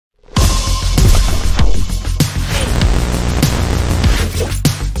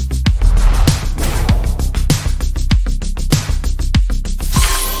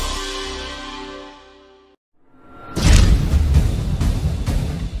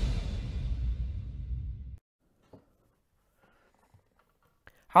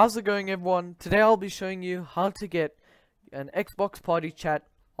How's it going, everyone? Today I'll be showing you how to get an Xbox Party Chat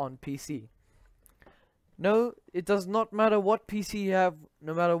on PC. No, it does not matter what PC you have,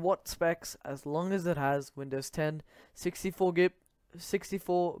 no matter what specs, as long as it has Windows 10, 64-bit,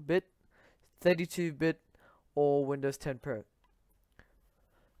 32-bit, or Windows 10 Pro.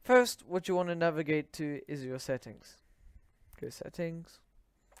 First, what you want to navigate to is your settings. Go settings,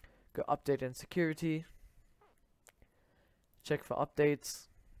 go update and security, check for updates.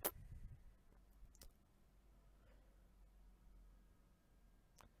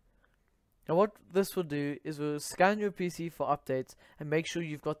 Now what this will do is we'll scan your PC for updates and make sure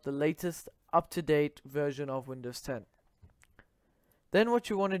you've got the latest up-to-date version of Windows 10. Then what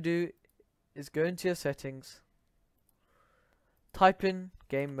you want to do is go into your settings, type in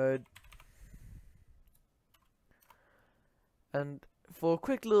game mode, and for a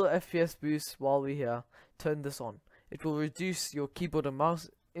quick little FPS boost while we're here, turn this on. It will reduce your keyboard and mouse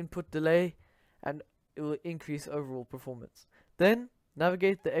input delay and it will increase overall performance. Then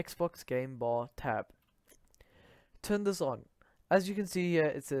navigate the Xbox Game Bar tab. Turn this on. As you can see here,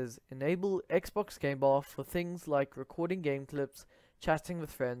 it says enable Xbox Game Bar for things like recording game clips, chatting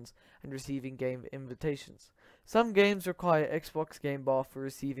with friends, and receiving game invitations. Some games require Xbox Game Bar for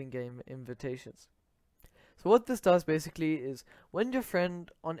receiving game invitations. So what this does basically is when your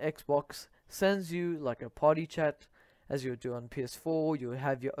friend on Xbox sends you like a party chat, as you would do on PS4, you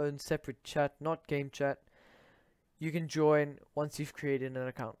have your own separate chat, not game chat. You can join once you've created an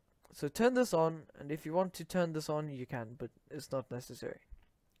account. So turn this on, and if you want to turn this on, you can, but it's not necessary.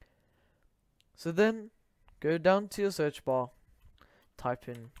 So then, go down to your search bar, type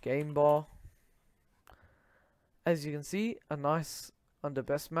in Game Bar. As you can see, a nice, under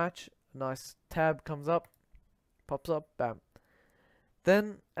Best Match, a nice tab comes up, pops up, bam.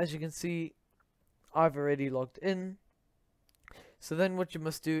 Then, as you can see, I've already logged in. So then what you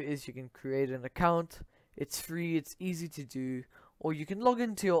must do is you can create an account. It's free, it's easy to do, or you can log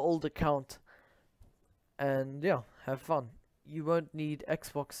into your old account and yeah, have fun. You won't need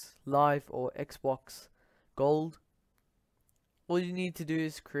Xbox Live or Xbox Gold. All you need to do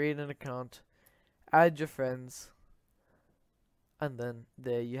is create an account, add your friends, and then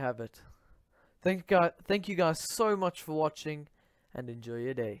there you have it. Thank you guys so much for watching, and enjoy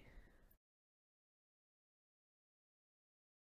your day.